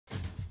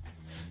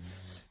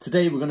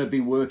Today we're going to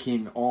be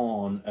working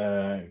on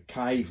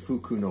Kai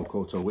Fuku no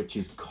Koto, which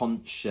is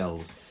conch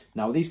shells.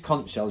 Now these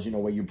conch shells, you know,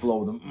 where you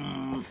blow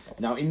them.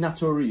 Now in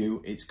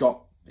Nato-Ryu, it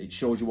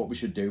shows you what we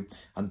should do.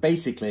 And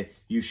basically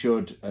you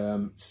should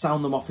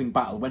sound them off in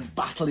battle. When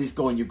battle is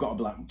going, you've got to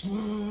be like,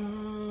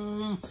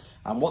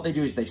 and what they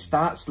do is they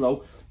start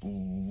slow,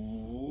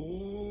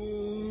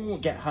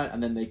 get high,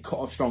 and then they cut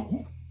off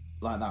strong,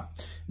 like that.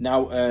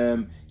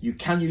 Now you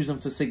can use them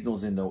for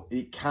signals in though.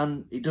 It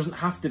doesn't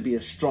have to be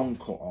a strong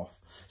cut off.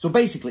 So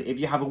basically, if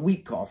you have a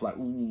weak cut off, like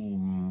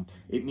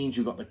it means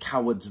you've got the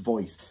coward's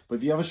voice. But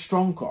if you have a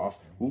strong cut off,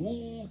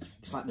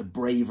 it's like the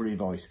bravery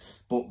voice.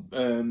 But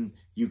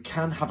you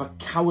can have a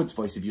coward's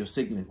voice if you're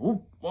signaling.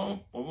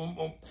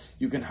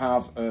 You can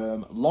have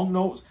long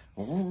notes,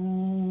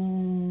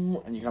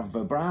 and you can have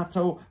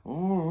vibrato,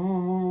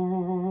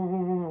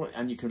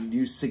 and you can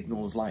use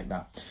signals like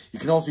that. You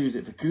can also use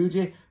it for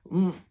kuji.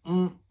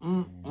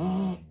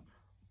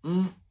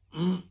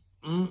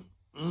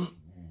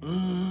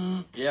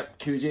 Yep,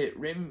 kuji,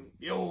 rim,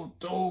 yo,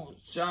 do,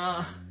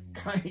 sha,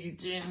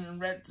 kaijin,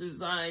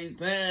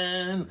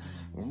 retsuzaiten.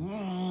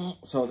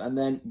 So, and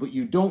then, but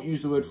you don't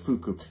use the word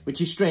fuku,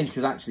 which is strange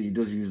because actually he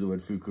does use the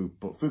word fuku,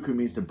 but fuku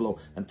means to blow,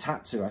 and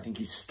tatsu, I think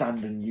he's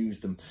stand and use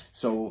them.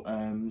 So,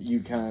 you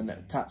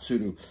can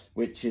tatsuru,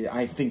 which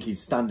I think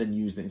is stand and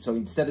use them. So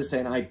instead of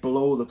saying I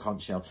blow the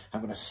conch shell,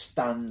 I'm going to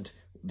stand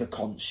the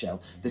conch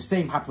shell. The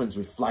same happens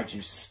with flags.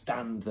 You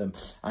stand them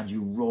and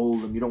you roll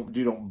them. You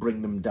don't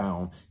bring them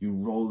down. You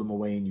roll them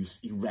away and you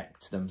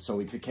erect them.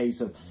 So it's a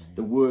case of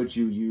the words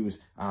you use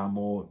are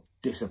more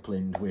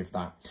disciplined with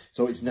that.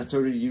 So it's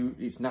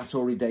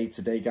Natori Day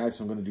today, guys.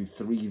 So I'm going to do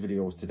 3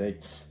 videos today.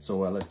 So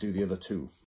let's do the other 2.